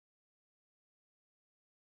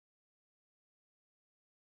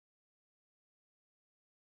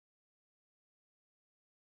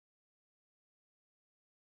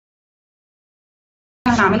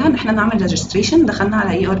حاجه هنعملها ان احنا نعمل registration. دخلنا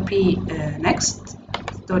على ERP next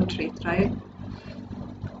start free trial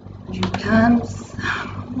view plans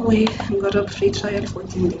ونجرب free trial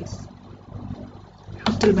 14 days.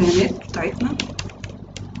 نحط البيانات بتاعتنا.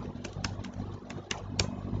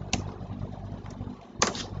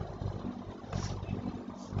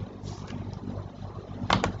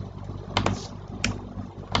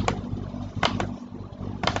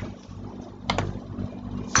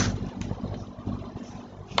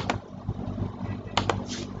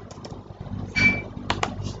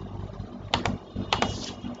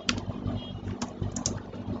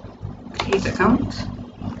 create account.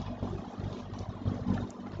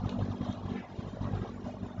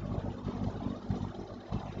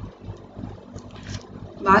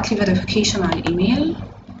 بعت لي verification على الايميل.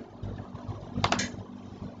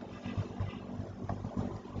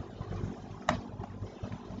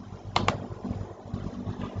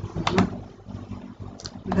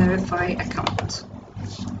 verify account.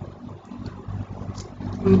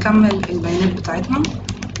 ونكمل البيانات بتاعتنا.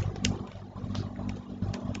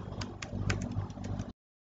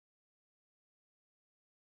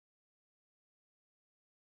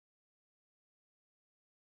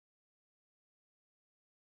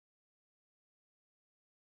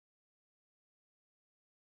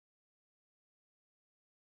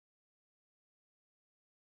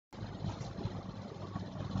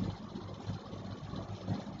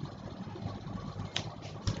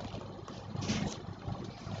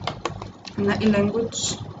 ننقي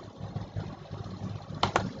اللانجوج.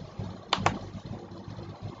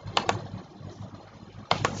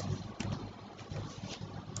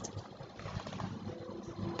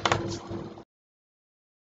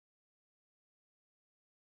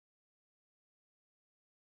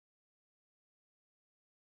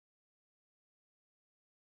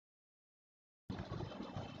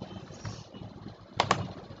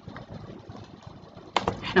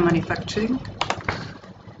 احنا manufacturing.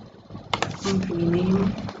 company name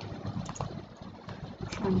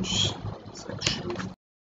French section.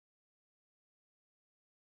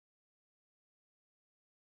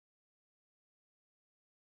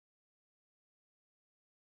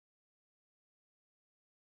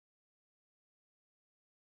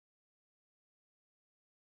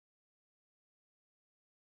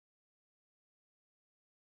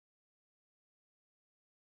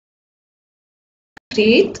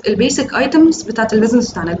 create البيسك ايتمز بتاعت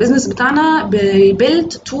البيزنس بتاعنا. البيزنس بتاعنا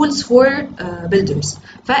بيبيلد tools for builders.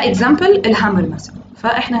 فاكزامبل الهامر مثلا،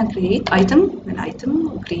 فاحنا هنكريت ايتم من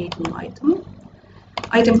ايتم وكريت نيو ايتم.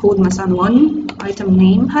 ايتم كود مثلا 1 ايتم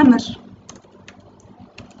نيم هامر.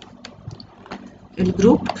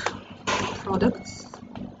 الجروب products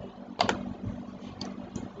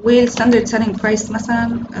والستاندرد سيلينج برايس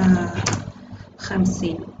مثلا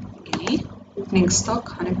 50 جنيه. opening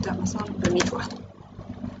stock هنبدأ مثلا ب 100 واحدة.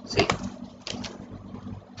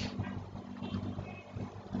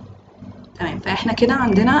 تمام. فاحنا كده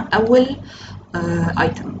عندنا اول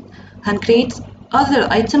ايتم. هنكريت other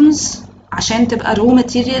items عشان تبقى raw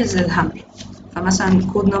materials للهامر. فمثلا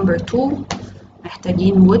كود نمبر 2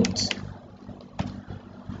 محتاجين wood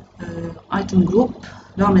item group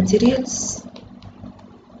raw materials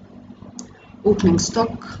opening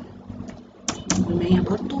stock نقول 100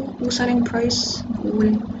 برضو و selling price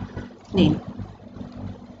نقول 2.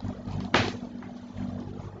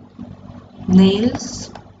 nails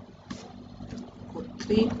code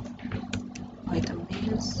 3 item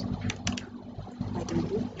nails item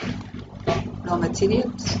group raw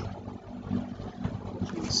materials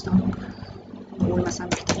opening stock نقول مثلا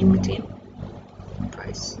محتاجين 200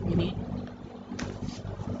 price جنيه.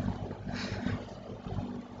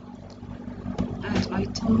 add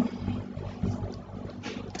item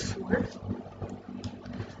 4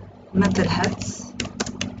 metal heads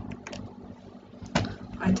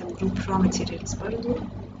item group raw materials برضو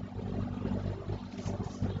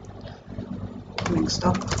opening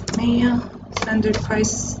stock 100 standard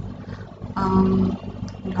price 10.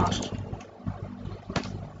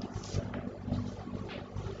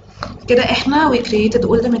 كده احنا we created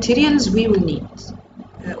all the materials we will need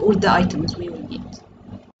all the items we will need.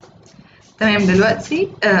 تمام. دلوقتي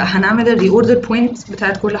هنعمل الريوردر بوينت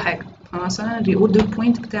بتاعت كل حاجة. فمثلا الريوردر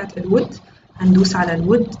بوينت بتاعت الوود هندوس على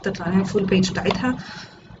الوود تطلع لنا الفول بيج بتاعتها.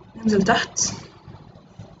 ننزل تحت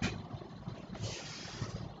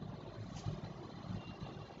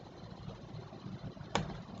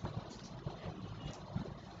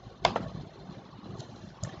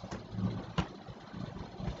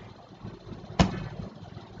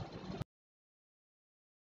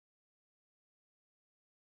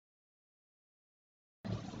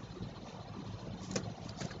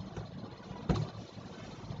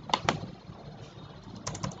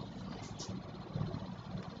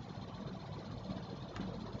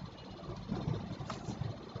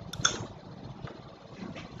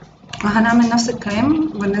وهنعمل نفس الكلام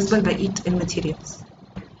بالنسبة لبقية الماتيريالز.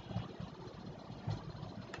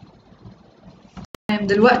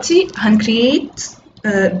 دلوقتي هنكريت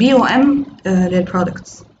BOM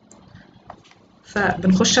للبرودكتس.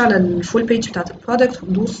 فبنخش على الفول بيج بتاعت البرودكت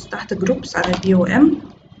وندوس تحت جروبس على BOM،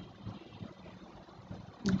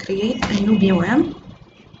 create a new BOM.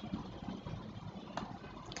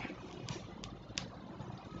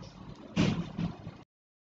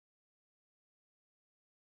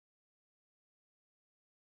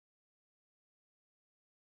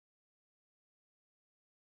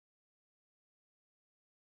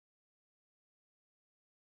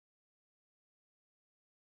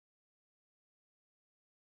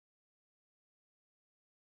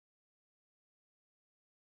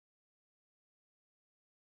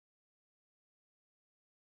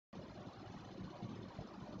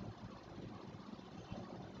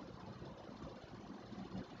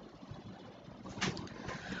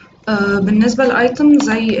 بالنسبة للايتم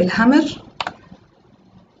زي الهامر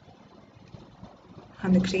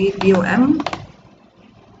هنكريت BOM.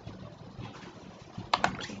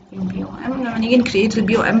 لما نيجي نكريت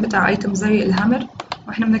الBOM بتاع ايتم زي الهامر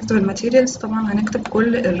واحنا بنكتب الماتيريالز، طبعا هنكتب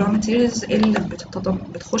كل الرا ماتيريالز اللي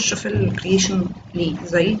بتخش في الكرييشن ليه،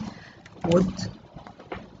 زي wood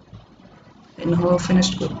ان هو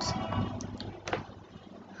finished wood،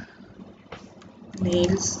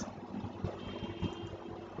 nails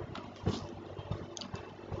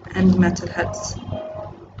and metal heads.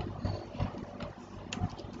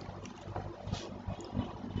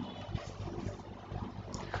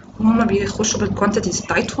 وهما بيخشوا بالكوانتيتيز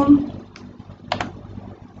بتاعتهم،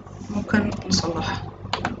 ممكن نصلحها.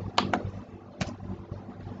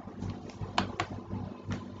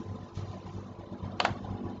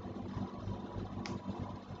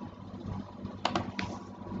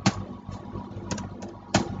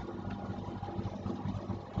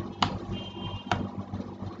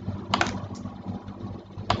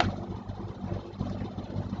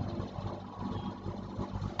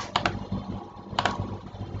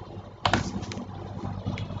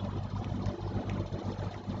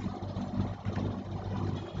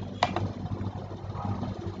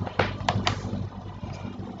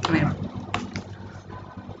 تمام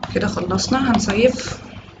كده خلصنا، هنسيف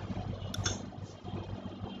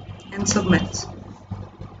and submit.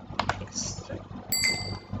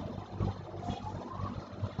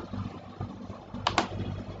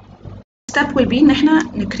 step will be ان احنا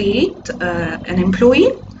نcreate an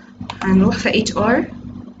employee. هنروح في HR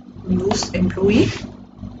ندوس employee،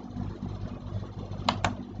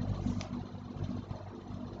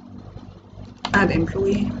 add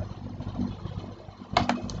employee،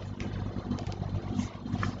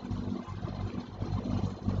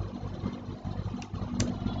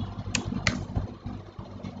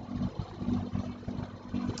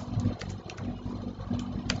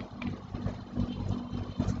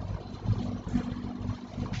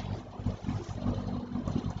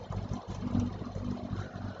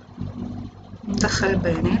 ندخل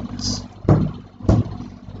البيانات.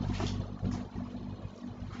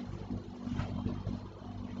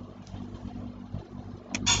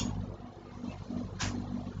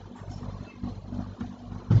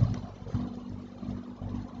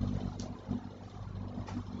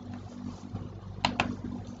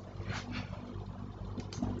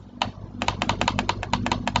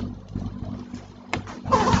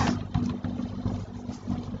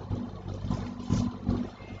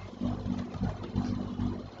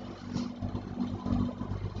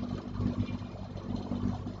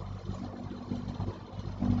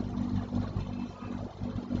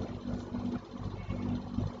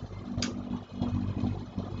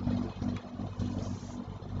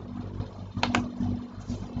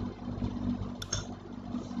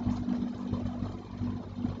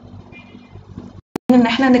 ان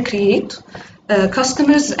احنا نكريت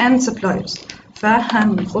customers and suppliers.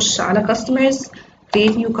 فهنخش على customers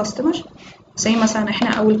create new customer. زي مثلا احنا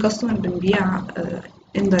اول customer بنبيع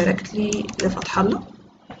indirectly لفتح الله،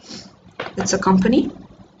 it's a company،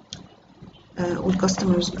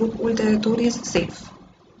 والcustomers group والterritories safe.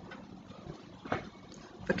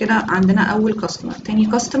 فكده عندنا اول customer.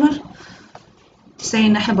 تاني customer say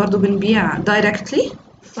ان احنا برضو بنبيع directly،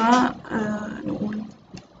 فنقول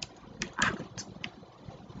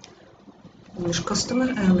مش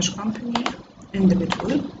customer، مش company،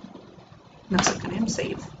 individual، نفس الكلام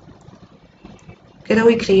save. كده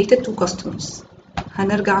we created two customers.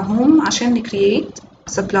 هنرجع home عشان نكريت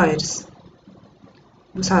suppliers.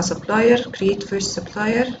 ندوس على supplier create first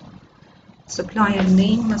supplier. supplier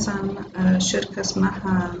name مثلا شركة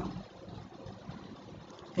اسمها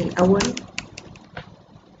الأول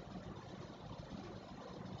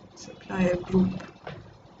supplier group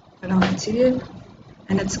raw material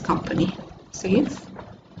and its company. save.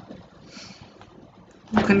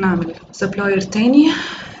 ممكن نعمل supplier تاني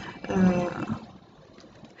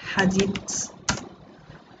حديد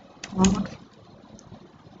عمر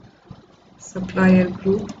supplier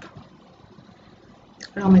group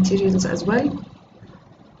raw materials as well.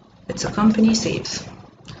 It's a company. save.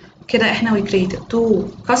 كده احنا we created 2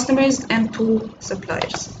 customers and 2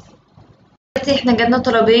 suppliers. دلوقتي احنا جاتنا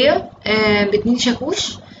طلبية ب2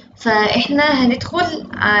 شاكوش، فاحنا هندخل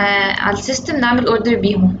على السيستم نعمل اوردر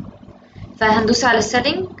بيهم. فهندوس على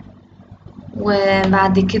selling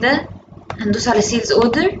وبعد كده هندوس على sales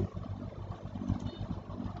order.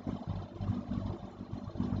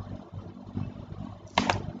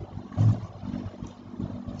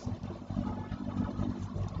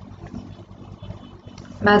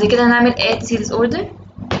 بعد كده هنعمل add sales order،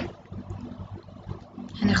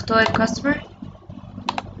 هنختار customer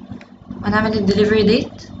وهنعمل ال delivery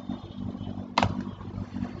date.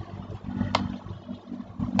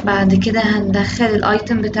 بعد كده هندخل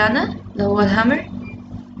الايتم بتاعنا اللي هو الهامر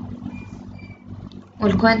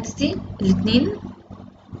والكوانتيتي الاتنين.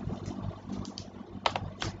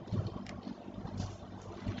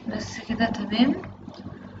 بس كده تمام.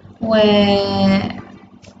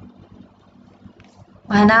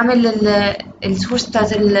 وهنعمل السورس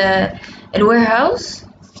بتاعت الوير هاوس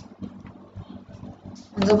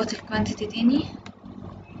ونظبط الكوانتيتي تاني.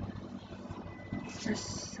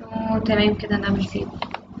 بس تمام كده نعمل سيف.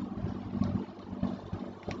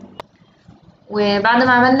 وبعد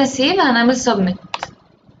ما عملنا سيف هنعمل سبميت.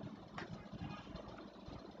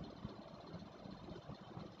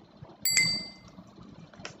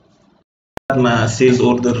 بعد ما السيلز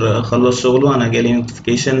اوردر خلص شغله انا جالي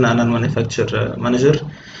نوتيفيكيشن انا المانيفاكتشر مانجر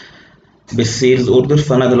بالسيلز اوردر،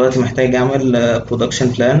 فانا دلوقتي محتاج اعمل برودكشن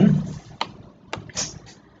بلان.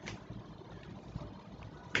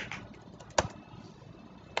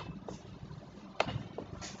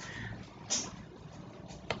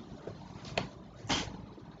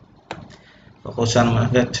 اخش على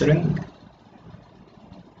مانيفاكتشرنج،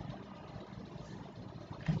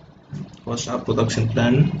 اخش على برودكشن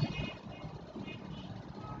بلان،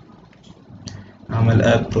 اعمل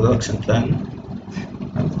اد برودكشن بلان.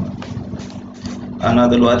 انا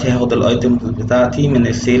دلوقتي هاخد الايتمز بتاعتي من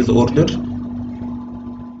السيلز اوردر.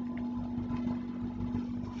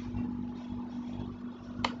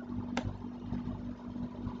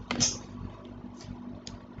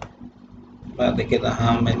 بعد كده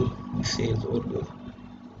هعمل سيلز اوردر،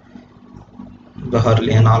 ظهر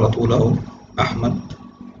لي هنا على طول اهو احمد.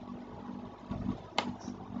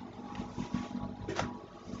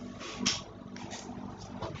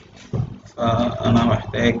 فانا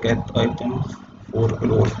محتاج get items for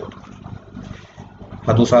الأوردر.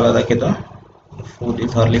 هدوس على ده كده، المفروض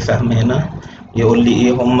يظهر لي سهم هنا يقول لي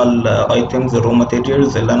ايه هما الايتمز الرو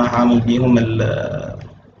ماتيريالز اللي انا هعمل بيهم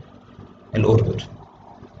الاوردر.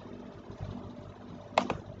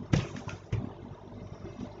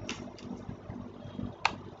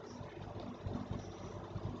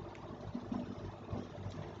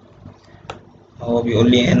 هو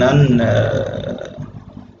بيقول لي هنا ان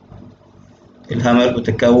الهامر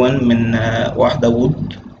بتتكون من 1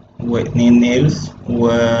 وود و2 نيلز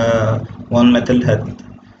و1 ميتال هيد.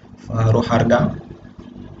 فهروح ارجع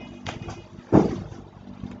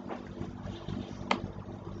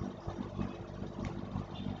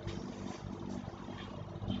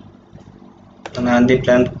انا عندي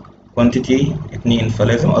بلان كوانتيتي 2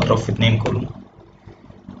 فلازم اضرب في 2 كله.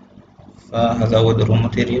 فهزود الرو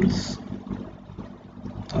ماتيريالز.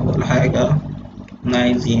 اول حاجة احنا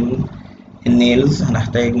عايزين النيلز،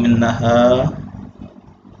 هنحتاج منها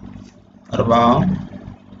 4.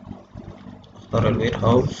 اختار الوير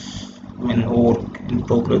هاوس من work in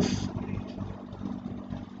progress.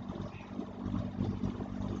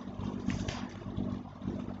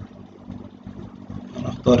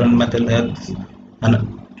 هنختار الميتال هيد،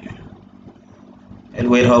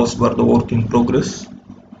 الوير هاوس برضه work in progress.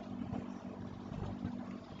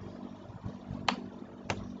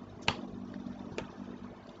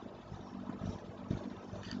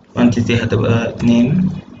 quantity هتبقى 2.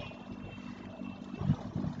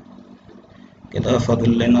 كده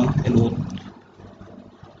فاضل لنا الوود.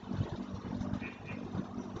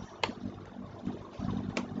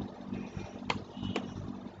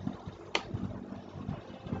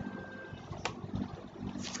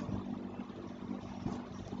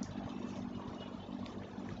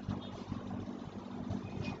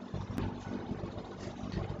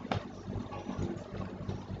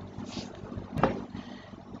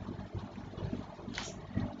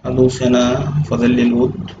 هدوس هنا فاضل لي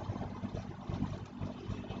الوود.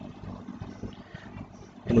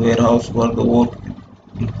 الوير هاوس برضه work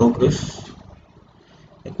in progress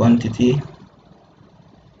quantity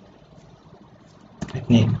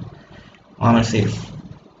 2 وأعمل سيف.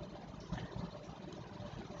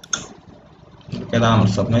 كده أعمل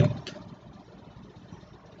submit.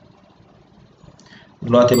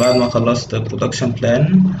 دلوقتي بعد ما خلصت production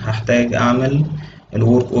plan هحتاج أعمل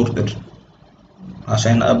الورك اوردر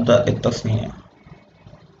عشان أبدأ التصنيع.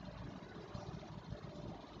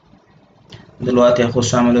 دلوقتي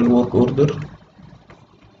هخش أعمل الورك اوردر.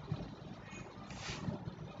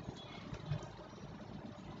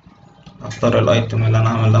 اختار الايتم اللي انا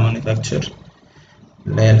هعمل لها مانيفاكتشر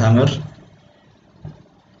اللي هي الهامر،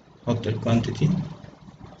 احط الكوانتيتي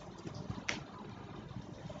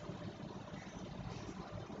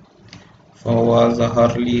فهو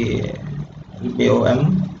ظهر لي البي او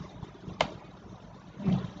ام.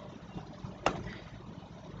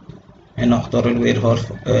 هنا اختار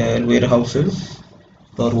الوير هاوسز،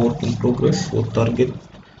 اختار work in progress والتارجت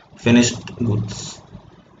finished goods.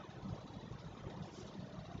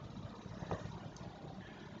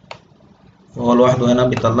 وهو لوحده هنا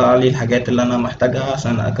بيطلع لي الحاجات اللي انا محتاجها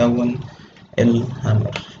عشان اكون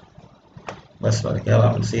الهامر. بس بعد كده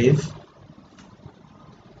بعمل سيف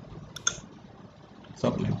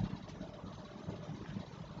سبميت.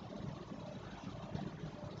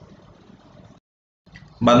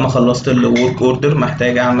 بعد ما خلصت الورك اوردر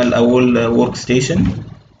محتاج اعمل اول ورك ستيشن.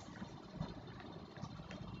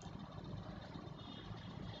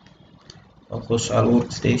 اخش على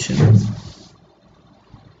الورك ستيشن،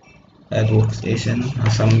 اد ورك ستيشن،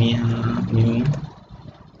 هسميها نيو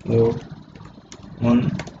ورك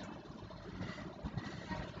 1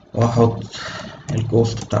 واحط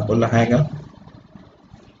الكوست بتاع كل حاجة.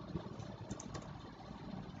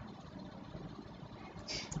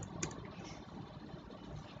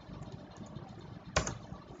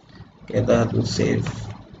 كده هدوس سيف.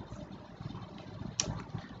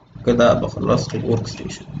 كده ابقى خلصت الورك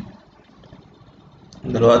ستيشن.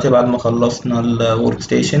 دلوقتي بعد ما خلصنا الورك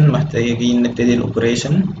ستيشن محتاجين نبتدي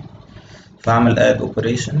الاوبريشن، فاعمل اد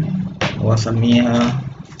اوبريشن واسميها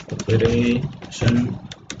اوبريشن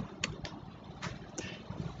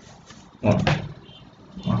 1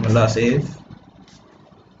 واعمل لها سيف.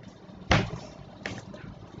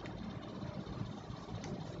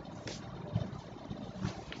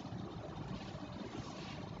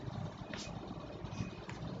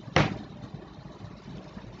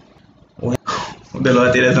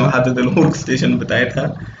 ودلوقتي لازم احدد الورك ستيشن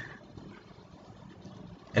بتاعتها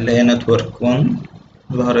اللي هي نتورك 1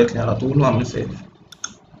 ظهرت لي على طول واعمل سيف.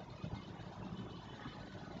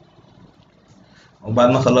 وبعد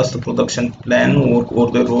ما خلصت برودكشن بلان وورك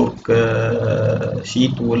اوردر وورك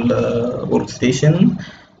شيت والورك ستيشن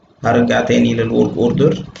هرجع تاني للورك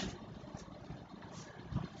اوردر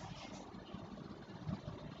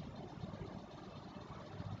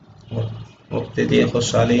وابتدي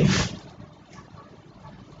اخش عليه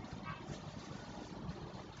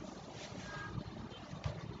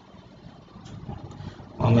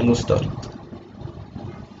واعمل له ستارت.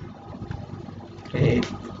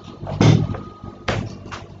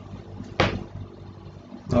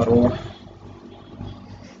 اروح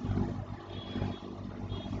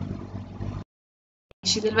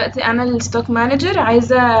ماشي. دلوقتي انا الستوك مانجر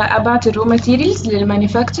عايزه ابعت الرو ماتيريالز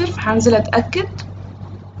للمانيفاكتشر، فهنزل اتاكد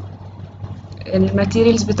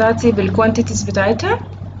الماتيريالز بتاعتي بالكوانتيتيز بتاعتها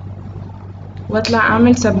واطلع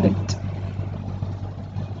اعمل سبميت.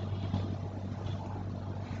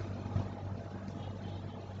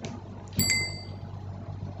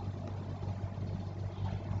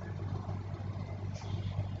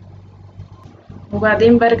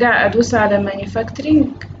 وبعدين برجع ادوس على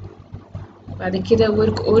manufacturing بعد كده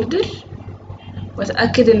work order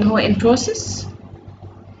واتاكد ان هو in process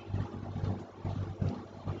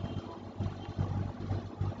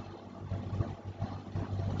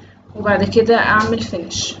وبعد كده اعمل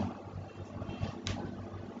finish.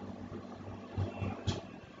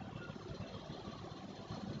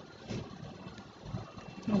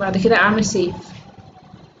 وبعد كده اعمل save.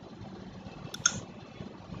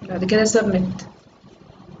 بعد كده submit.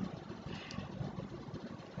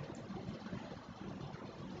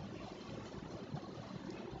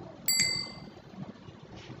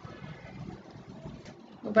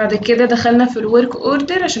 وبعد كده دخلنا في الورك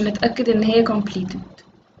اوردر عشان نتأكد ان هي completed.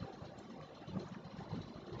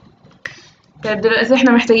 طيب دلوقتي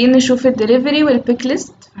احنا محتاجين نشوف الدليفري والبيك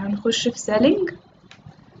ليست، هنخش في selling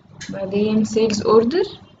بعدين sales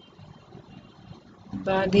order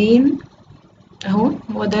بعدين اهو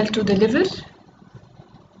هو ده to deliver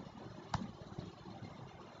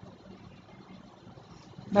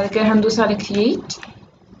بعد كده هندوس على create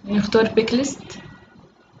نختار pick list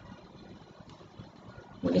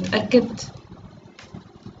ونتأكد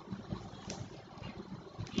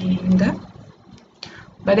من ده،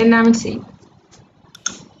 بعدين نعمل سيف،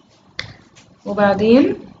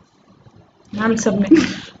 وبعدين نعمل سبميت.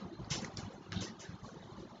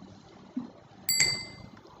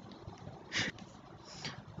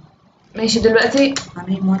 ماشي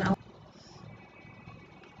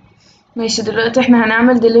دلوقتي احنا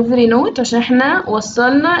هنعمل delivery note عشان احنا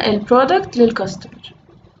وصلنا البرودكت للكاستمر.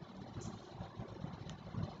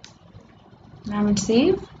 نعمل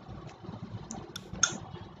سيف،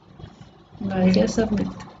 بعد كده سبميت.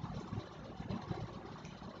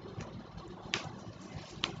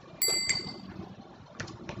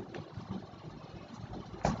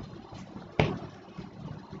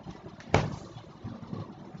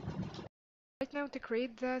 Right now, to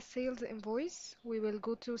create the sales invoice, we will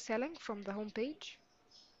go to selling from the home page.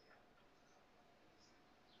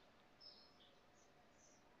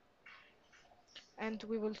 And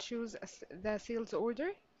we will choose the sales order.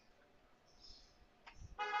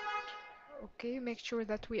 Okay, make sure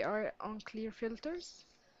that we are on clear filters.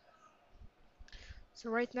 So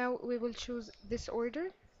right now we will choose this order.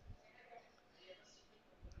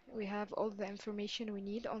 We have all the information we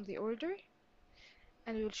need on the order,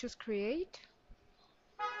 and we will choose create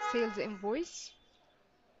sales invoice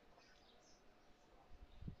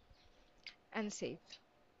and save.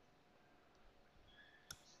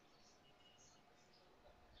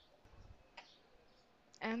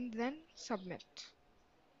 And then submit.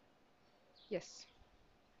 Yes.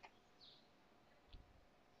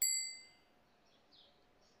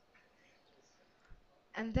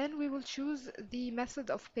 And then we will choose the method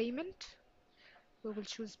of payment. We will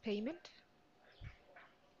choose payment.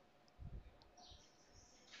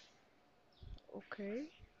 Okay.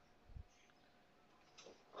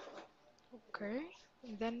 Okay.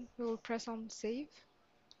 And then we will press on save.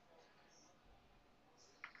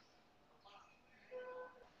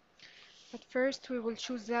 But first we will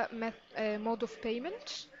choose the mode of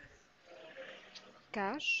payment.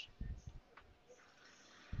 Cash.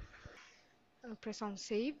 I'll press on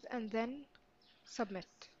save and then submit.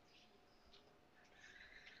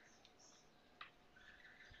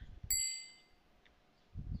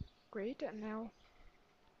 Great, and now,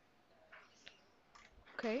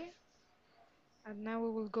 okay, and now we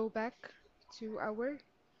will go back to our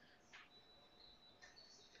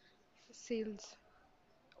sales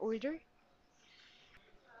order,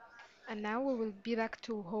 and now we will be back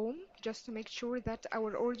to home just to make sure that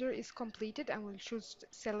our order is completed, and we'll choose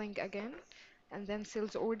selling again and then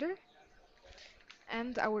sales order,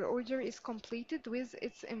 and our order is completed with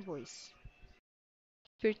its invoice.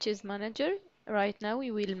 Purchase manager. Right now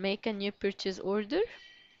we will make a new purchase order.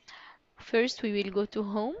 First we will go to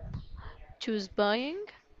home, choose buying,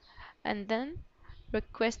 and then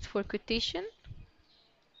request for quotation.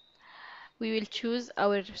 We will choose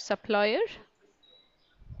our supplier,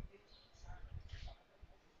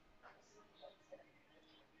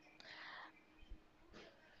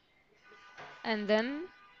 and then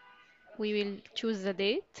we will choose the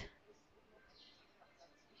date,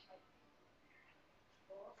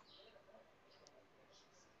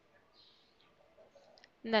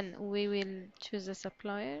 then we will choose the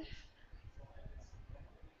supplier,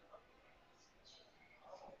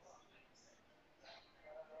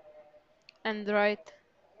 and write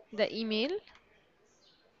the email,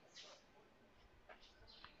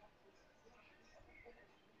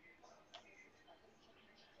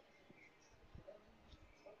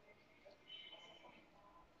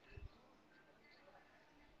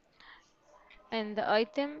 and the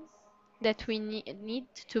item that we need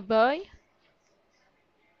to buy.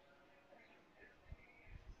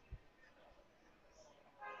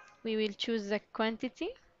 We will choose the quantity,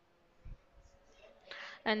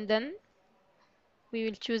 and then we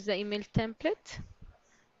will choose the email template.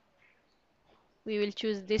 We will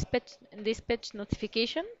choose dispatch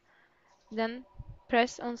notification, then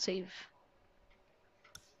press on save.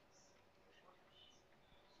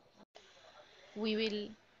 We will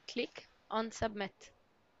click on submit.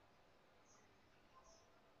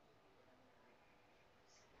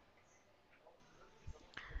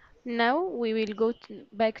 Now we will go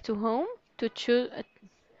back to home to choose.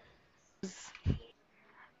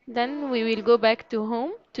 Then we will go back to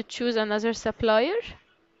home to choose another supplier,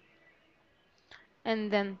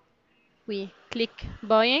 and then we click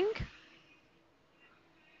buying,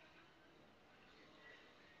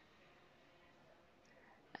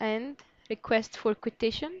 and request for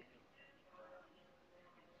quotation.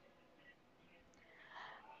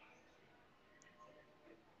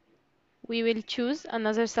 We will choose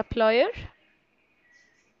another supplier,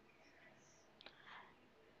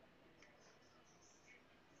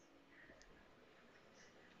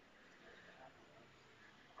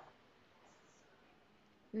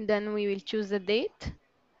 Then we will choose the date,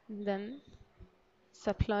 then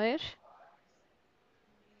supplier,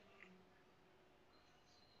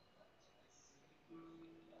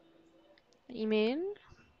 email,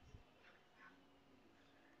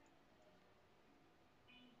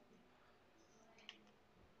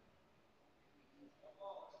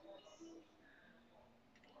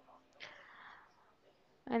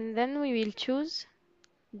 and then we will choose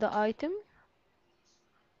the item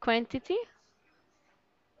quantity.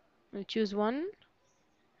 We choose 1,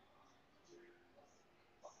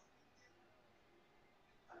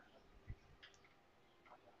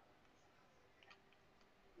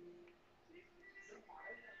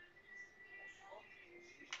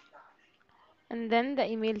 and then the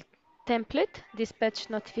email template, dispatch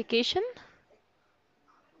notification,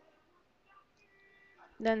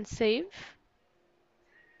 then save,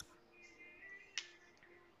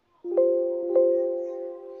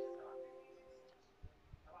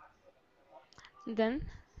 then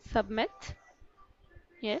submit.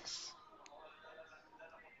 Yes.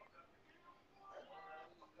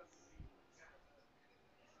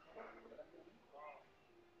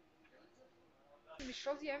 مش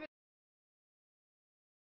راضي يعمل.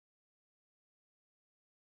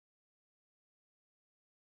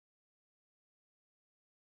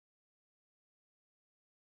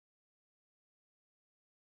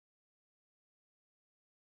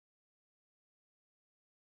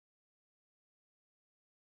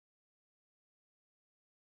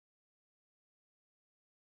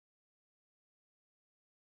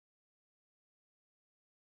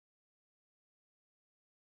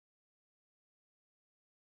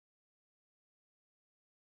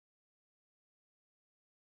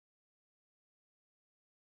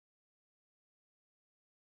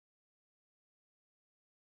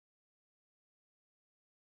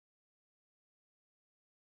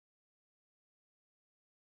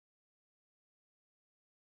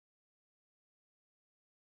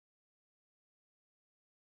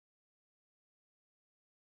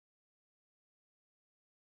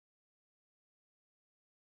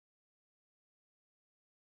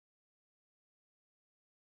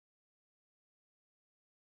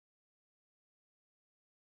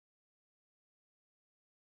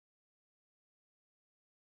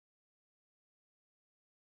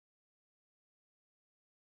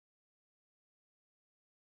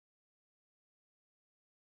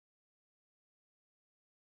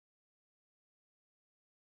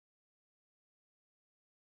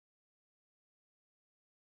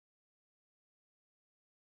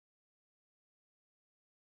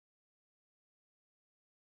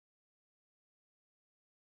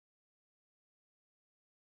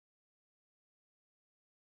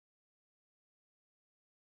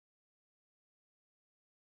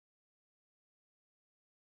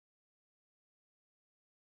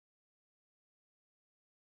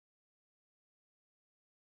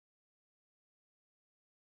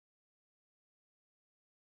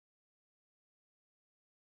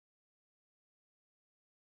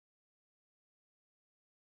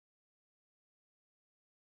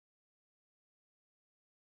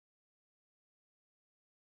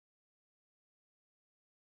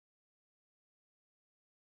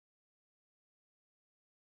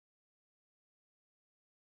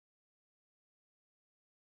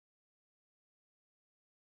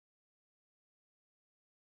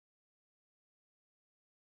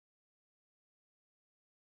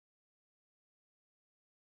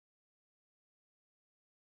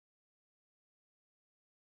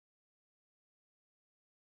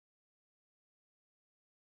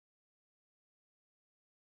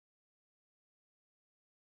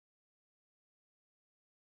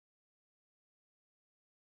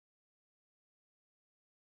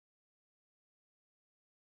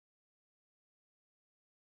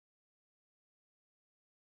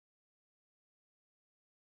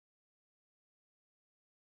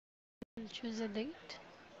 We'll choose a date,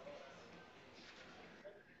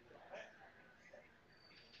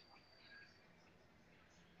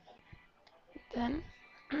 then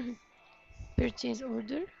purchase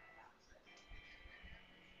order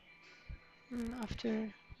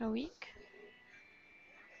after a week,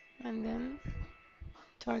 and then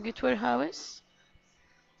target warehouse,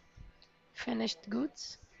 finished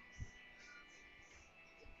goods,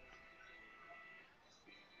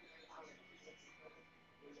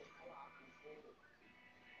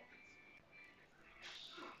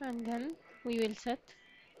 and then we will set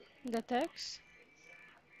the tax,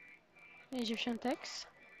 Egyptian tax,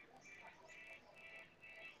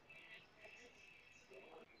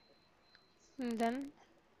 and then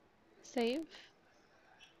save,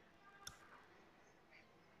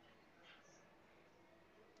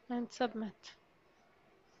 and submit.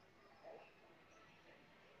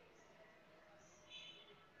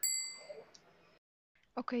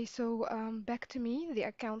 Okay, so back to me, the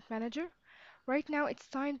account manager. Right now it's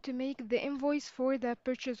time to make the invoice for the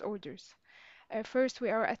purchase orders. First we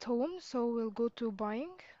are at home, so we'll go to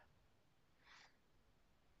buying.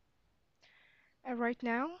 And right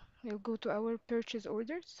now we'll go to our purchase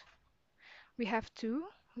orders. We have two.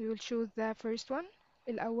 We will choose the first one,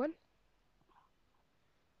 الأول.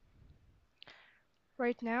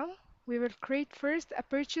 Right now we will create first a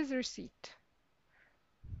purchase receipt.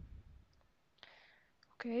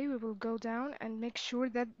 Okay, we will go down and make sure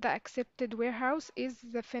that the accepted warehouse is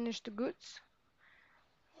the finished goods.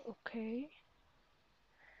 Okay,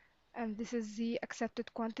 and this is the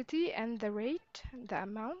accepted quantity and the rate, the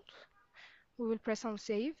amount. We will press on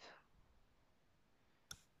save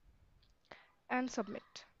and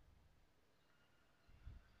submit.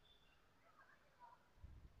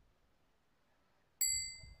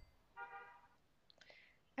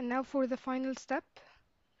 And now for the final step,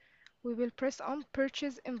 we will press on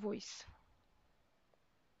purchase invoice.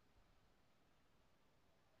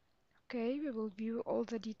 Okay, we will view all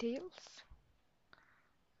the details.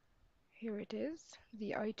 Here it is,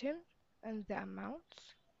 the item and the amount.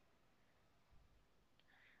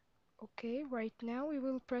 Okay, right now we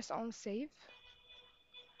will press on save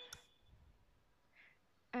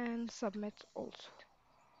and submit also.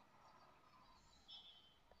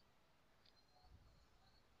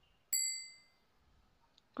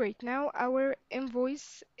 Great, now our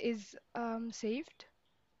invoice is saved.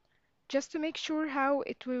 Just to make sure how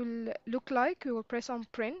it will look like, we will press on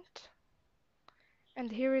print. And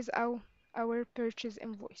here is our purchase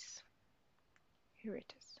invoice. Here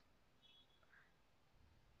it is.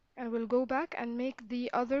 And we'll go back and make the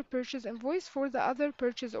other purchase invoice for the other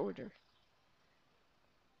purchase order.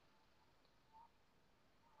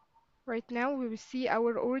 Right now we will see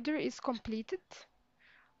our order is completed.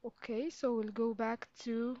 Okay, so we'll go back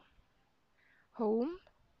to home,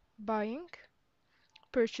 buying,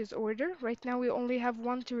 purchase order. Right now we only have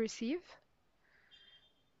one to receive,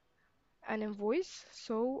 an invoice.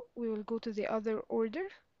 So we will go to the other order.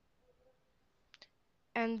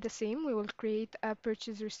 And the same, we will create a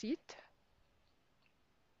purchase receipt.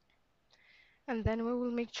 And then we will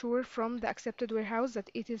make sure from the accepted warehouse that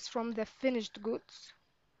it is from the finished goods.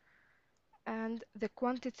 And the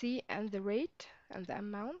quantity and the rate and the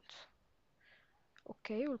amount.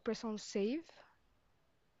 Okay, we'll press on save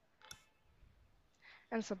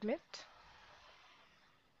and submit.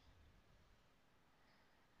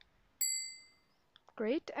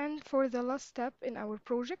 Great, and for the last step in our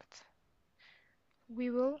project, we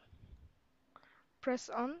will press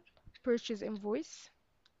on purchase invoice.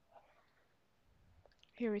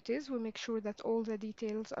 Here it is. We make sure that all the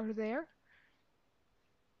details are there.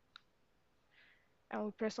 And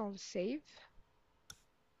we press on save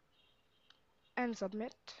and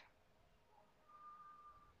submit.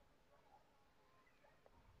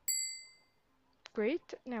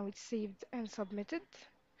 Great, now it's saved and submitted.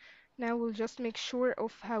 Now we'll just make sure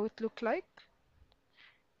of how it looked like.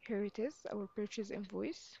 Here it is, our purchase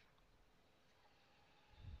invoice.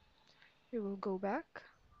 We will go back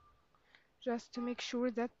just to make sure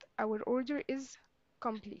that our order is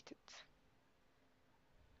completed.